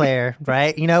bass player,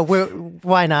 right?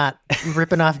 Why not?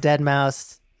 Ripping off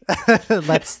Deadmau5.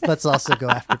 Let's also go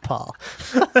after Paul.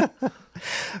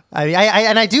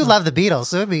 I do love the Beatles,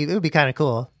 so it would be kind of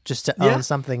cool just to own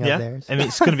something of theirs. I mean,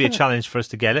 it's going to be a challenge for us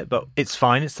to get it, but it's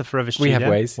fine. It's the Forever Studio. We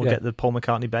have ways. We'll get the Paul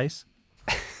McCartney bass.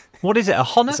 What is it? A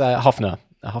Hofner? It's a Hofner.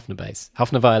 A Hofner bass.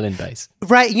 Hofner violin bass.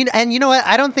 Right. And you know what?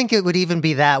 I don't think it would even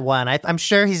be that one. I'm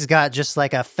sure he's got just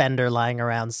a Fender lying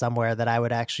around somewhere that I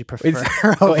would actually prefer.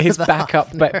 His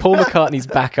backup, Paul McCartney's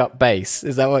backup bass.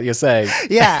 Is that what you're saying?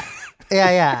 Yeah.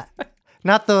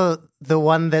 Not the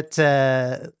one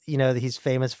that he's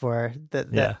famous for.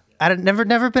 I've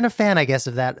never been a fan, I guess,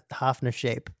 of that Hofner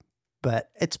shape. But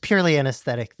it's purely an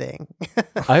aesthetic thing.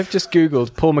 I've just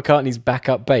Googled Paul McCartney's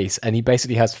backup bass, and he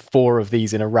basically has 4 of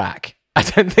these in a rack. I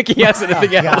don't think he has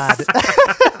anything else.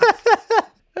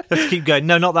 Let's keep going.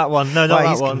 No, not that one. No, not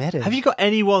that one. Committed. Have you got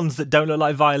any ones that don't look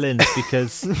like violins?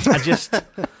 Because I just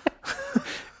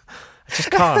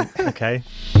can't. Okay.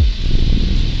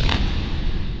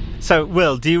 So,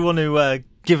 Will, do you want to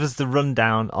give us the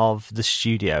rundown of the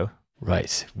studio?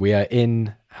 Right. We are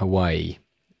in Hawaii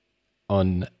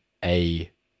on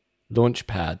a launch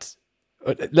pad.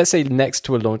 Let's say next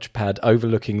to a launch pad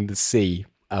overlooking the sea.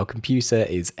 Our computer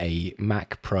is a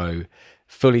Mac Pro,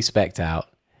 fully spec'd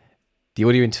out. The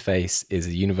audio interface is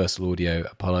a Universal Audio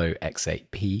Apollo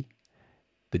X8P.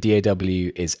 The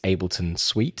DAW is Ableton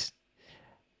Suite.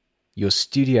 Your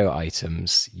studio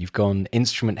items, you've gone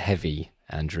instrument heavy,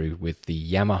 Andrew, with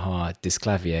the Yamaha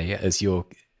Disclavier as your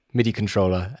MIDI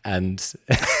controller, and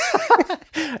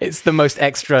it's the most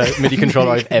extra MIDI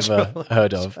controller I've ever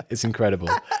heard of. It's incredible.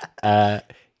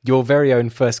 Your very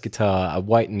own first guitar, a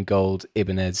white and gold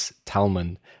Ibanez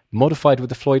Talman, modified with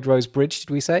the Floyd Rose bridge, did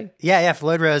we say? Yeah,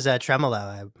 Floyd Rose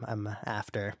tremolo I'm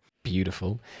after.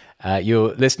 Beautiful.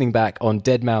 You're listening back on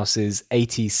Deadmau5's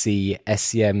ATC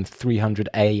SCM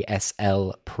 300A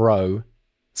SL Pro.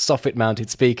 soffit-mounted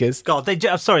speakers. God,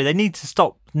 I'm sorry, they need to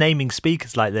stop naming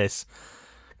speakers like this.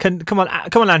 Come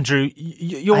on, Andrew.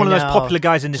 You're one of those popular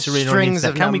guys in this arena on the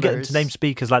internet. Can we get them to name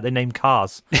speakers like they name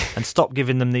cars and stop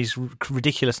giving them these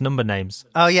ridiculous number names?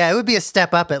 Oh yeah, it would be a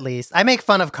step up at least. I make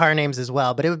fun of car names as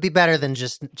well, but it would be better than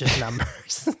just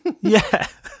numbers. Yeah.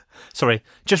 Sorry,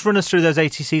 just run us through those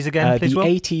ATCs again, please. The Will?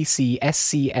 ATC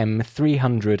SCM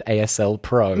 300 ASL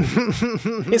Pro.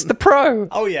 It's the Pro.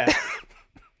 Oh yeah.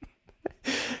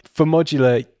 For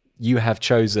modular, you have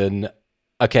chosen.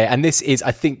 Okay, and I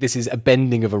think this is a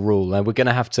bending of a rule, and we're going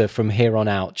to have to, from here on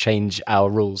out, change our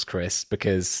rules, Chris,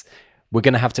 because we're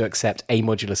going to have to accept a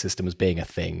modular system as being a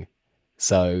thing.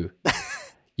 So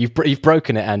you've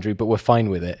broken it, Andrew, but we're fine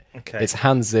with it. Okay. It's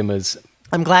Hans Zimmer's.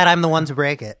 I'm glad I'm the one to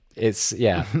break it. It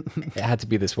had to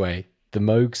be this way. The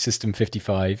Moog System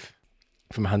 55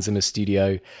 from Hans Zimmer's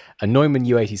studio, a Neumann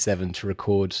U87 to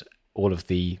record all of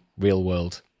the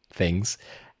real-world things,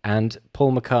 and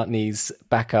Paul McCartney's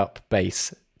backup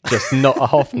bass, just not a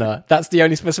Hofner. That's the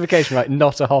only specification, right?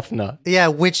 Not a Hofner. Yeah,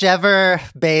 whichever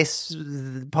bass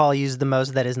Paul used the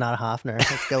most that is not a Hofner.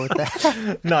 Let's go with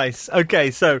that. Nice.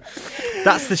 Okay, so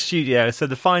that's the studio. So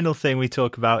the final thing we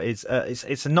talk about is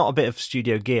it's not a bit of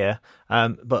studio gear,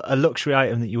 but a luxury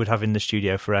item that you would have in the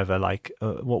studio forever. Like,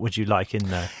 what would you like in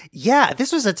there? Yeah,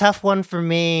 this was a tough one for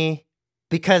me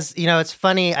because, it's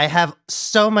funny. I have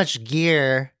so much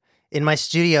gear in my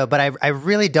studio, but I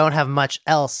really don't have much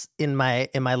else in my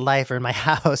life or in my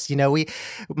house.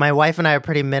 My wife and I are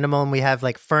pretty minimal, and we have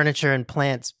like furniture and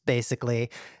plants, basically.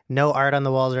 No art on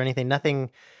the walls or anything. Nothing.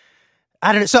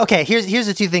 I don't know. So, okay, here's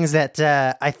the two things that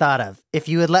I thought of. If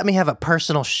you would let me have a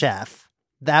personal chef,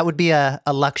 that would be a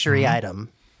luxury item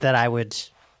that I would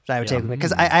take with me.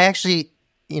 Because I actually,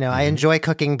 I enjoy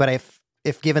cooking, but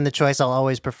if given the choice, I'll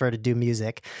always prefer to do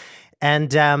music.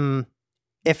 And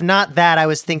if not that, I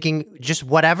was thinking just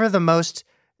whatever the most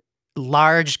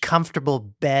large, comfortable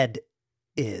bed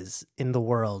is in the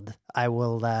world,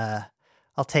 I'll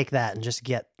take that and just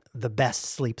get the best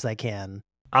sleeps I can.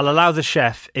 I'll allow the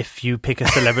chef if you pick a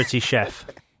celebrity chef.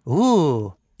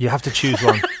 Ooh. You have to choose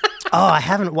one. Oh, I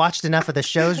haven't watched enough of the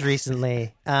shows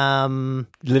recently.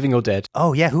 Living or dead?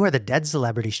 Oh, yeah. Who are the dead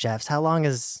celebrity chefs? How long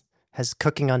has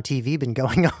cooking on TV been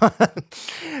going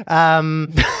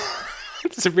on?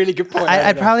 That's a really good point.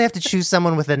 I'd probably have to choose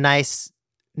someone with a nice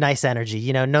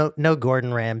energy. No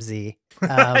Gordon Ramsay.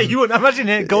 You wouldn't imagine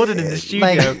it, Gordon in the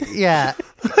studio. Yeah.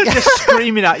 Just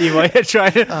screaming at you while you're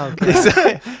trying to... Oh,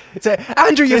 God. It's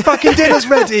Andrew, your fucking dinner's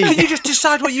ready. Can you just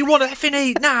decide what you want to effing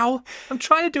eat now? I'm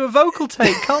trying to do a vocal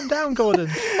take. Calm down, Gordon.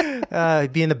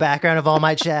 Be in the background of all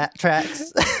my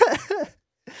tracks.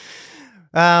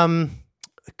 God,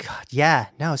 yeah.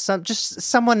 No, just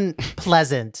someone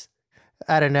pleasant.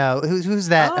 I don't know. Who's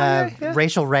that?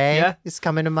 Rachel Ray is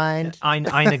coming to mind.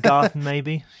 Ina Garten,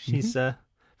 maybe. She's very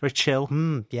chill.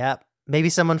 Yeah. Maybe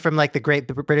someone from like the Great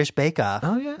British Bake Off.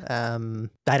 Oh yeah.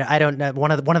 I don't know.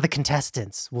 One of the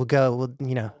contestants will go.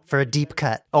 For a deep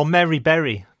cut. Or Mary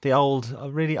Berry,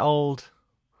 really old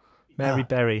Mary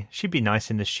Berry. She'd be nice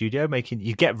in the studio.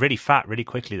 You get really fat really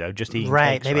quickly though. Just eating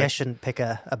cakes, Maybe I shouldn't pick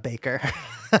a baker.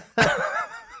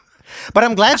 But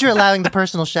I'm glad you're allowing the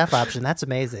personal chef option. That's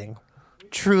amazing.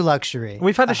 True luxury.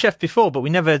 We've had a chef before, but we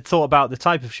never thought about the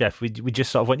type of chef. We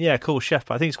just sort of went, yeah, cool chef.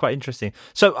 But I think it's quite interesting.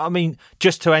 So, I mean,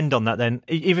 just to end on that then,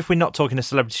 even if we're not talking a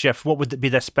celebrity chef, what would be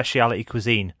their speciality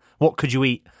cuisine? What could you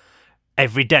eat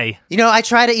every day? I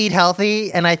try to eat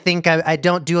healthy, and I think I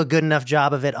don't do a good enough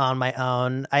job of it on my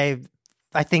own. I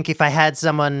think if I had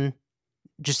someone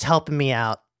just helping me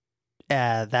out,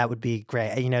 that would be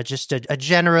great. Just a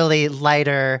generally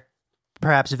lighter,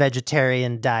 perhaps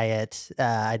vegetarian diet,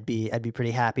 I'd be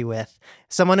pretty happy with.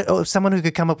 Someone who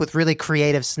could come up with really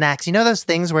creative snacks. Those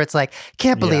things where it's like,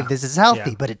 can't believe this is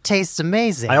healthy, but it tastes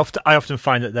amazing. I often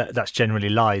find that's generally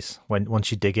lies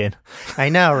once you dig in. I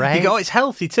know, right? You go, it's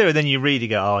healthy too, and then you read, you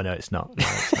go, oh no, it's not. No,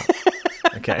 it's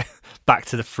not. Okay, back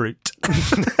to the fruit.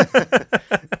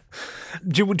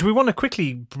 Do we want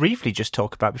to briefly just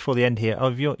talk about before the end here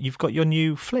of you've got your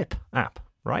new Flip app,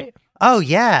 right? Oh,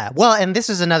 yeah. Well, and this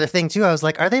is another thing, too. I was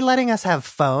like, are they letting us have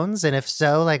phones? And if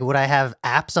so, like, would I have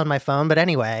apps on my phone? But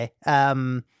anyway,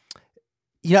 I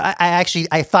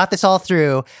thought this all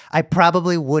through. I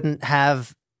probably wouldn't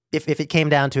have, if it came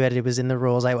down to it, it was in the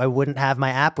rules. I wouldn't have my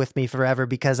app with me forever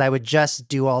because I would just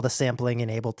do all the sampling in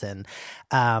Ableton.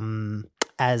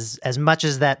 As much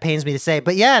as that pains me to say.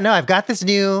 But yeah, no, I've got this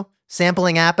new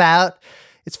sampling app out.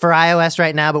 It's for iOS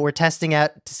right now, but we're testing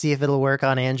out to see if it'll work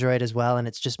on Android as well. And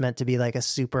it's just meant to be like a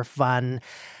super fun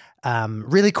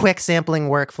Really quick sampling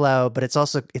workflow, but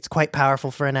it's quite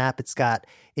powerful for an app. It's got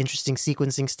interesting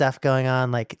sequencing stuff going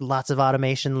on, like lots of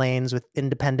automation lanes with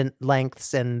independent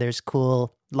lengths, and there's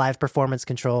cool live performance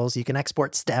controls. You can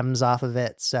export stems off of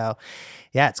it. So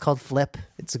yeah, it's called Flip.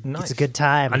 It's a good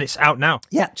time. And it's out now.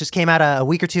 Yeah, just came out a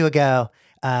week or two ago,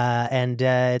 and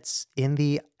it's in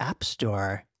the App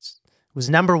Store. It was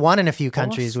number 1 in a few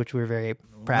countries, which we're very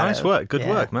proud of. Nice work. Good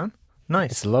work, man.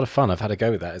 Nice. It's a lot of fun. I've had a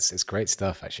go with that. It's great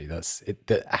stuff, actually.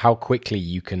 How quickly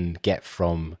you can get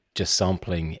from just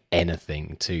sampling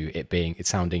anything to it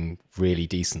sounding really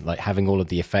decent, like having all of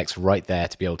the effects right there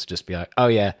to be able to just be like, oh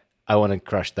yeah, I want to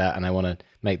crush that and I want to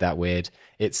make that weird.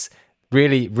 It's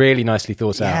really, really nicely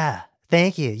thought out. Yeah,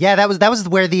 thank you. Yeah, that was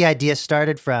where the idea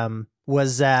started from.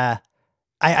 Was I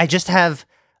just have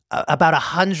about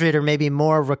 100 or maybe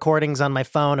more recordings on my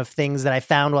phone of things that I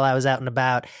found while I was out and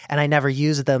about, and I never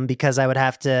used them because I would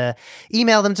have to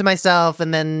email them to myself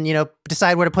and then,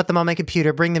 decide where to put them on my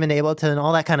computer, bring them into Ableton and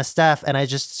all that kind of stuff. And I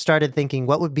just started thinking,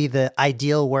 what would be the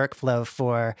ideal workflow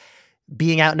for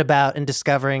being out and about and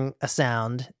discovering a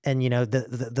sound, and,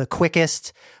 the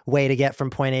quickest way to get from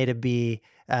point A to B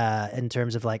in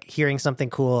terms of like hearing something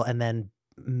cool and then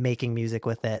making music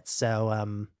with it.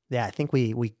 So, yeah, I think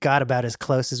we got about as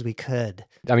close as we could.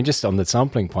 I mean, just on the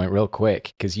sampling point real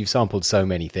quick, because you've sampled so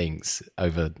many things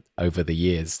over the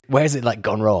years. Where's it like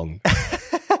gone wrong?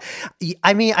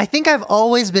 I mean, I think I've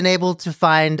always been able to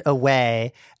find a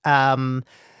way. And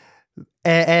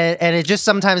it just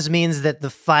sometimes means that the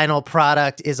final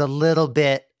product is a little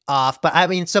bit off. But I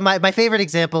mean, so my favorite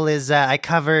example is I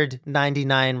covered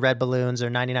 99 red balloons or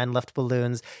 99 Luft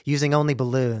balloons using only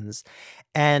balloons.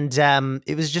 And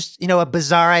it was just, a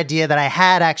bizarre idea that I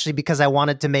had actually because I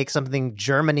wanted to make something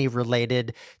Germany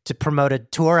related to promote a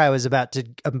tour I was about to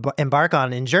embark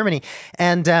on in Germany.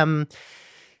 And,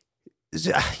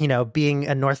 being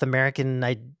a North American,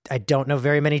 I don't know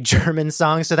very many German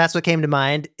songs. So that's what came to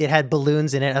mind. It had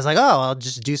balloons in it. I was like, oh, I'll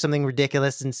just do something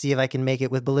ridiculous and see if I can make it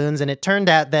with balloons. And it turned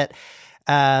out that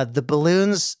the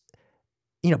balloons,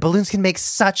 balloons can make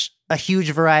such a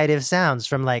huge variety of sounds,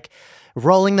 from like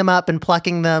rolling them up and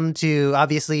plucking them to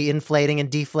obviously inflating and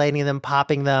deflating them,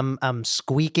 popping them,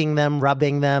 squeaking them,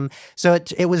 rubbing them. So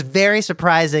it was very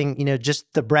surprising,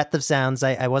 just the breadth of sounds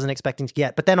I wasn't expecting to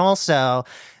get. But then also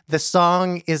the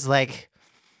song is like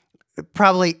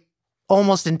probably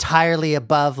almost entirely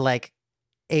above like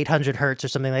 800 hertz or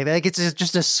something like that. Like it's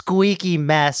just a squeaky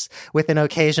mess with an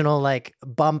occasional like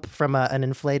bump from an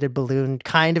inflated balloon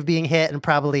kind of being hit and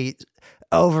probably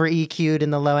over EQ'd in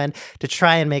the low end to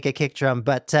try and make a kick drum.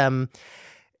 But the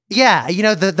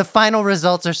final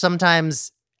results are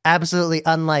sometimes absolutely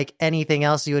unlike anything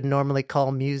else you would normally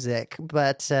call music.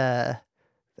 But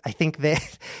I think they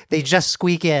just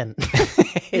squeak in.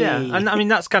 Yeah, and I mean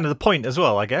that's kind of the point as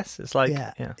well, I guess. It's like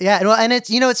yeah. Well, and it's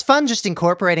it's fun just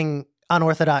incorporating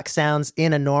unorthodox sounds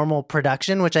in a normal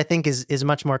production, which I think is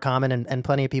much more common, and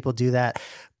plenty of people do that.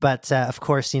 But of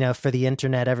course, for the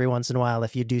internet, every once in a while,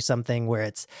 if you do something where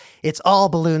it's all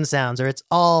balloon sounds, or it's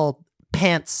all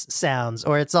pants sounds,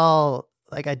 or it's all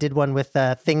like I did one with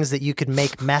things that you could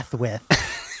make meth with,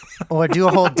 or do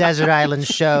a whole desert island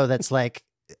show that's like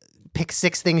pick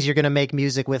 6 things you're going to make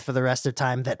music with for the rest of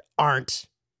time that aren't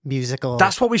musical.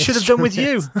 That's what we should have done with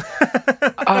you.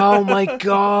 Oh my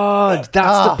god,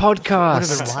 that's the podcast. Would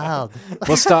have been wild.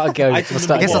 We'll start a goat. I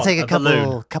guess I'll take a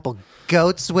couple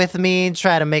goats with me and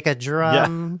try to make a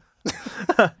drum.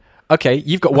 Yeah. Okay,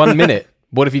 you've got 1 minute.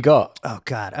 What have you got? Oh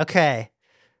god. Okay.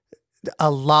 A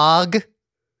log.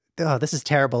 Oh, this is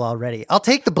terrible already. I'll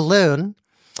take the balloon.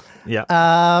 Yeah.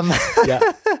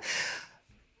 Yeah.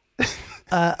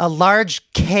 A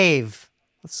large cave.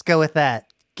 Let's go with that.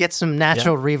 Get some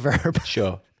natural reverb.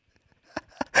 Sure.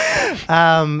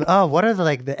 What are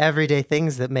the everyday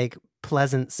things that make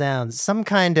pleasant sounds? Some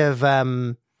kind of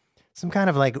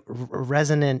like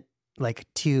resonant like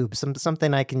tube,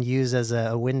 something I can use as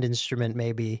a wind instrument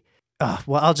maybe. Oh,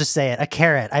 well, I'll just say it. A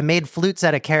carrot. I made flutes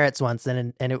out of carrots once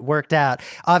and it worked out.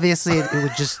 Obviously it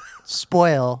would just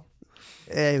spoil.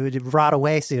 It would rot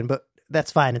away soon, but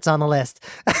that's fine. It's on the list.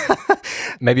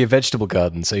 Maybe a vegetable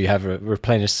garden so you have a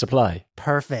replenished supply.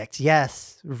 Perfect.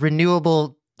 Yes.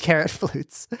 Renewable carrot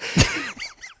flutes.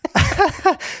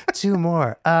 2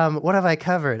 more. What have I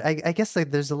covered? I guess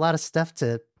there's a lot of stuff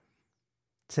to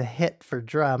hit for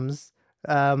drums.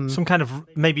 Some kind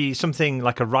of, maybe something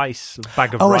like a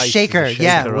bag of rice. A shaker.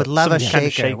 Yeah, would love a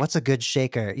shaker. What's a good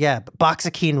shaker? Yeah, box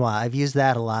of quinoa. I've used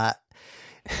that a lot.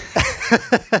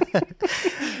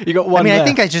 You got one. I mean, there. I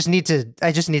think I just need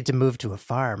to move to a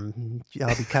farm.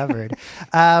 I'll be covered.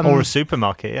 Or a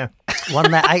supermarket. Yeah. One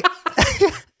that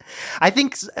I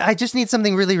think I just need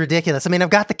something really ridiculous. I mean, I've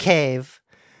got the cave,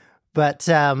 but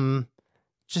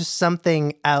just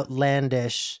something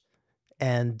outlandish.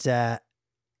 And, I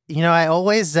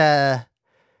always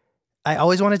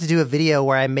wanted to do a video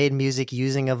where I made music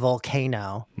using a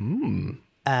volcano.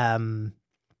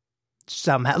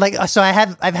 Somehow,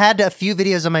 I've had a few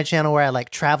videos on my channel where I like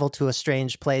travel to a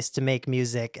strange place to make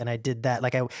music, and I did that.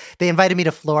 They invited me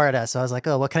to Florida, so I was like,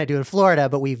 oh, what can I do in Florida?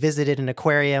 But we visited an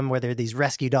aquarium where there are these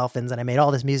rescue dolphins, and I made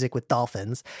all this music with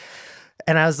dolphins.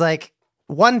 And I was like,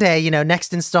 one day,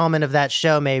 next installment of that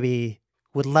show, maybe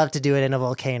would love to do it in a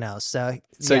volcano. So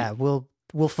yeah, we'll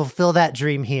fulfill that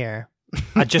dream here.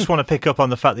 I just want to pick up on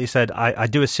the fact that you said I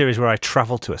do a series where I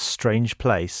travel to a strange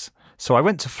place. So I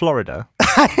went to Florida.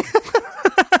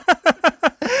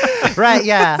 Right,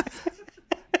 yeah.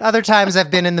 Other times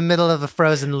I've been in the middle of a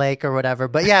frozen lake or whatever.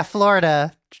 But yeah,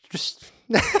 Florida.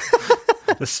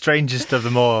 The strangest of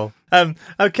them all.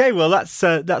 Okay, well, that's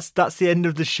the end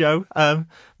of the show.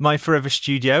 My Forever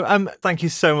Studio. Thank you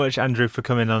so much, Andrew, for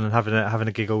coming on and having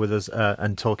a giggle with us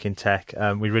and talking tech.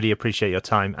 We really appreciate your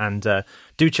time, and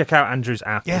do check out Andrew's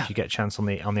app if you get a chance on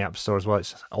the App Store as well.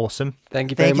 It's awesome.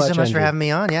 Thank you very much, so much Andrew. for having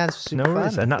me on. Yeah, this was super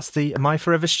fun. And that's the My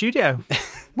Forever Studio.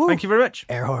 Thank you very much.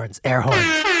 Air horns. Air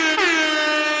horns.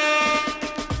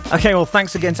 Okay, well,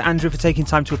 thanks again to Andrew for taking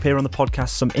time to appear on the podcast.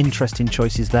 Some interesting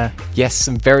choices there. Yes,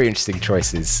 some very interesting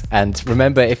choices. And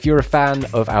remember, if you're a fan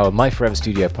of our My Forever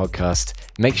Studio podcast,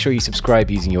 make sure you subscribe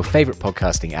using your favourite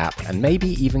podcasting app and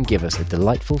maybe even give us a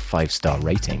delightful 5-star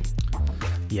rating.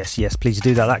 Yes, please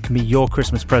do that. That can be your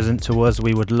Christmas present to us.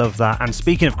 We would love that. And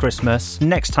speaking of Christmas,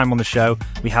 next time on the show,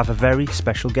 we have a very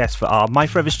special guest for our My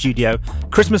Forever Studio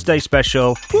Christmas Day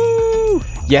special. Woo!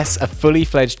 Yes, a fully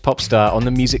fledged pop star on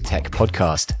the Music Tech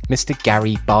podcast, Mr.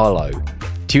 Gary Barlow.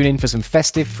 Tune in for some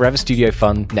festive Forever Studio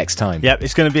fun next time. Yep,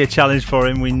 it's going to be a challenge for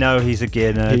him. We know he's a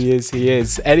gear nerd. He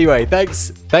is. Anyway,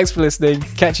 thanks for listening.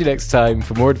 Catch you next time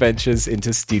for more adventures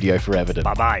into Studio Foreverton.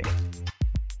 Bye-bye.